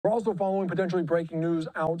We're also following potentially breaking news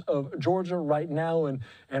out of Georgia right now, and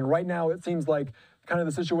right now it seems like kind of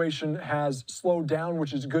the situation has slowed down,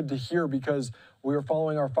 which is good to hear because we are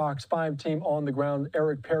following our Fox 5 team on the ground.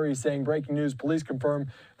 Eric Perry saying, breaking news, police confirm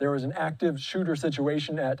there is an active shooter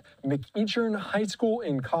situation at McEachern High School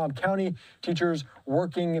in Cobb County. Teachers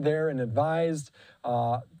working there and advised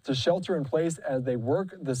to shelter in place as they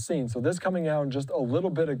work the scene. So this coming out just a little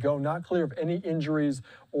bit ago, not clear of any injuries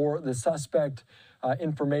or the suspect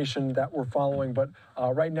information that we're following. But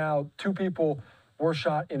right now, 2 people were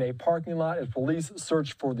shot in a parking lot as police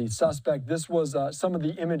search for the suspect. This was some of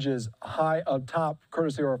the images high up top,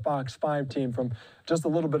 courtesy of our Fox 5 team from just a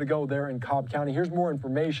little bit ago there in Cobb County. Here's more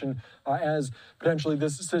information as potentially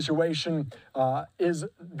this situation is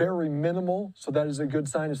very minimal, so that is a good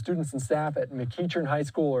sign. Of students and staff at McEachern High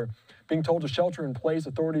School are being told to shelter in place.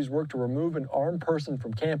 Authorities work to remove an armed person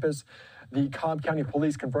from campus. The Cobb County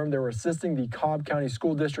Police confirmed they were assisting the Cobb County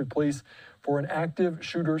School District Police for an active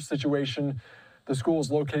shooter situation. The school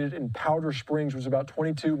is located in Powder Springs, which is about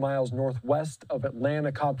 22 miles northwest of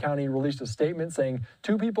Atlanta. Cobb County released a statement saying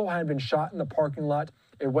 2 people had been shot in the parking lot.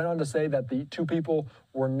 It went on to say that the 2 people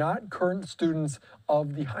were not current students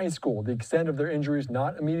of the high school. The extent of their injuries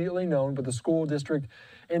not immediately known, but the school district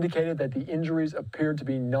indicated that the injuries appeared to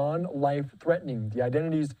be non-life-threatening. The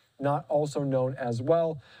identities not also known as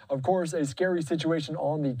well. Of course, a scary situation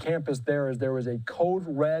on the campus there as there was a code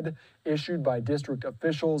red issued by district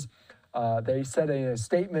officials. They said in a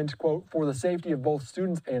statement, quote, for the safety of both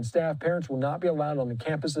students and staff, parents will not be allowed on the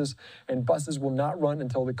campuses and buses will not run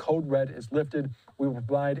until the code red is lifted. We will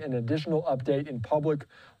provide an additional update in public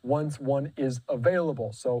once one is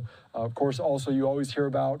available. So, of course, also you always hear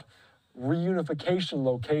about reunification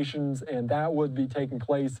locations, and that would be taking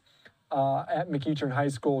place at McEachern High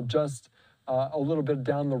School just a little bit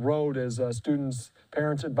down the road as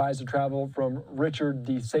parents advised to travel from Richard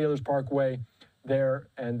D. Sailors Parkway there,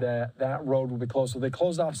 and that road will be closed. So they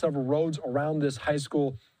closed off several roads around this high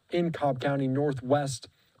school in Cobb County, northwest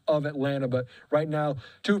of Atlanta. But right now,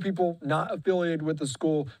 2 people not affiliated with the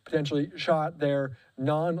school potentially shot there,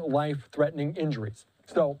 non-life-threatening injuries.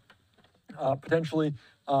 So potentially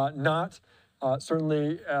not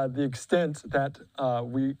certainly the extent that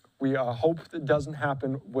we hope it doesn't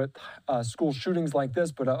happen with school shootings like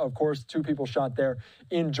this, but of course, 2 people shot there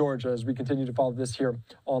in Georgia as we continue to follow this here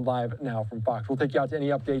on Live Now from Fox. We'll take you out to any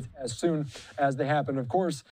updates as soon as they happen. Of course,